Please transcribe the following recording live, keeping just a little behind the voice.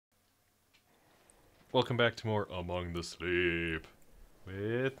Welcome back to more Among the Sleep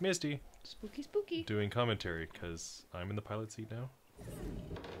with Misty. Spooky, spooky. Doing commentary because I'm in the pilot seat now.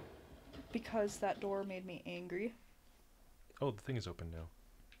 Because that door made me angry. Oh, the thing is open now.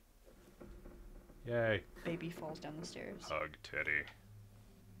 Yay. Baby falls down the stairs. Hug Teddy.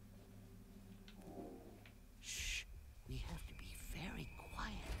 Shh. We have to be very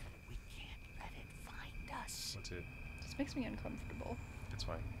quiet. We can't let it find us. What's it? This makes me uncomfortable. It's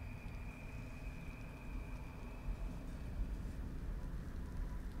fine.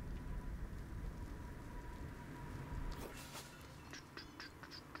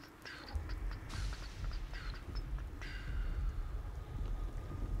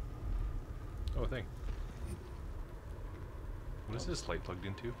 Oh, a thing. What is this light plugged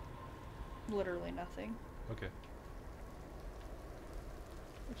into? Literally nothing. Okay.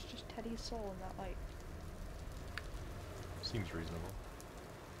 It's just Teddy's soul in that light. Seems reasonable.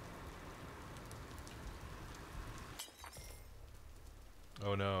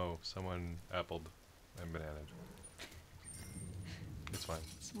 Oh no, someone appled and bananaed. It's fine.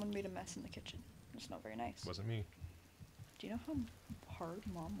 Someone made a mess in the kitchen. It's not very nice. Wasn't me. Do you know how hard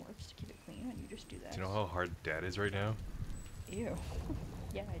Mom works to keep it clean and you just do that? Do you know how hard Dad is right now? Ew.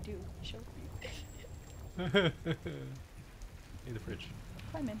 Yeah, I do. Show me. Hey, the fridge.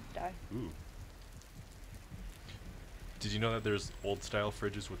 Climb in. Die. Ooh. Did you know that there's old style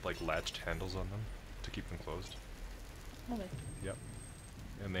fridges with like latched handles on them to keep them closed? Really? Yep.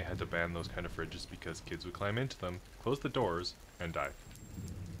 And they had to ban those kind of fridges because kids would climb into them, close the doors, and die.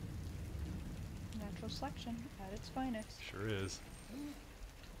 Natural selection at its finest. Sure is.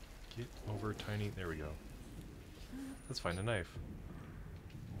 Get over tiny. There we go. Let's find a knife.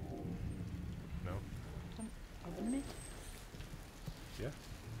 No? Some oven mitt? Yeah.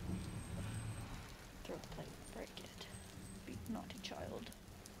 Throw the plate. Break it. Be naughty child.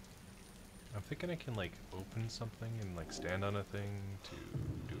 I'm thinking I can like open something and like stand on a thing to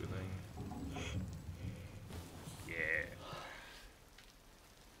do a thing. Yeah.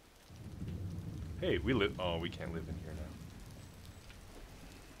 Hey, we live. Oh, we can't live in here now.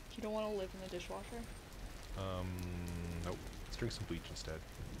 You don't want to live in the dishwasher? Nope. Let's drink some bleach instead.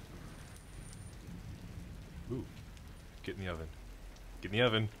 Ooh. Get in the oven. Get in the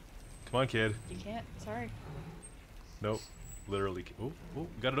oven. Come on, kid. You can't. Sorry. Nope. Literally. Oh, we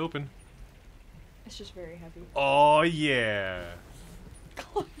got it open. It's just very heavy. Oh, yeah.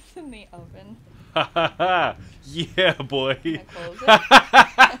 Close in the oven. Ha ha ha. Yeah, boy. Can I close it?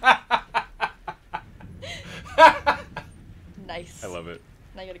 Nice. I love it.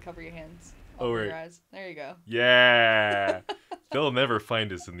 Now you gotta cover your hands. Oh, Over right. your eyes. There you go. Yeah. They'll never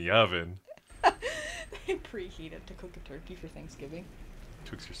find us in the oven. They preheated to cook a turkey for Thanksgiving.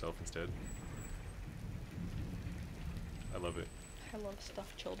 Twix yourself instead. I love it. I love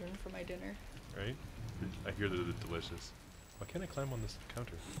stuffed children for my dinner. Right? I hear that they're delicious. Why can't I climb on this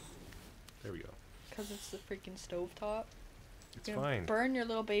counter? There we go. Because it's the freaking stovetop. It's You're gonna fine. burn your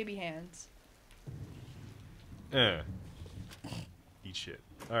little baby hands. Eat shit.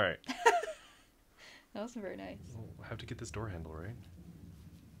 Alright. That wasn't very nice. Well, I have to get this door handle, right?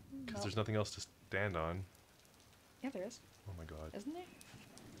 Because No. there's nothing else to stand on. Yeah, there is. Oh my god. Isn't there?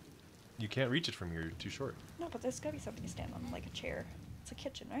 You can't reach it from here, you're too short. No, but there's gotta be something to stand on, like a chair. It's a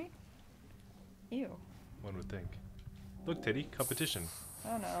kitchen, right? Ew. One would think. Look, Teddy, competition.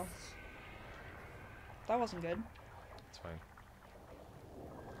 Oh no. That wasn't good. It's fine.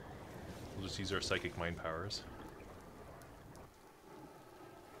 We'll just use our psychic mind powers.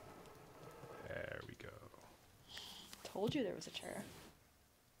 There we go. Told you there was a chair.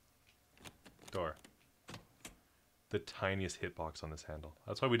 Door. The tiniest hitbox on this handle.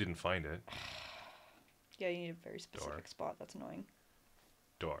 That's why we didn't find it. Yeah, you need a very specific Door. spot. That's annoying.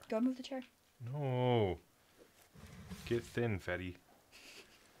 Door. Go move the chair. No. Get thin, fatty.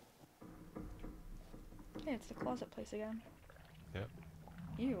 Hey, it's the closet place again. Yep.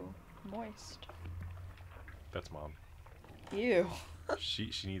 Ew. Moist. That's mom. Ew. She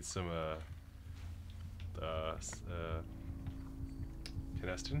needs some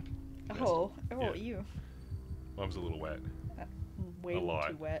Canestin? Oh. Oh, Yeah. ew. Mom's a little wet. Way A lot.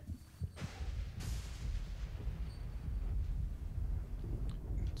 too wet.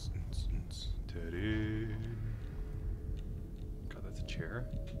 Teddy. God, that's a chair.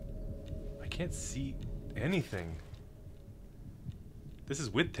 I can't see anything. This is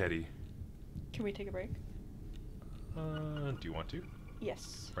with Teddy. Can we take a break? Do you want to?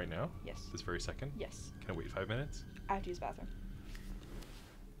 Yes. Right now? Yes. This very second? Yes. Can I wait 5 minutes? I have to use the bathroom.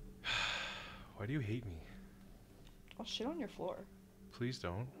 Why do you hate me? I'll shit on your floor. Please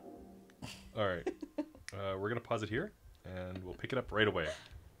don't. Alright. We're gonna pause it here, and we'll pick it up right away.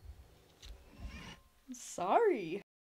 Sorry.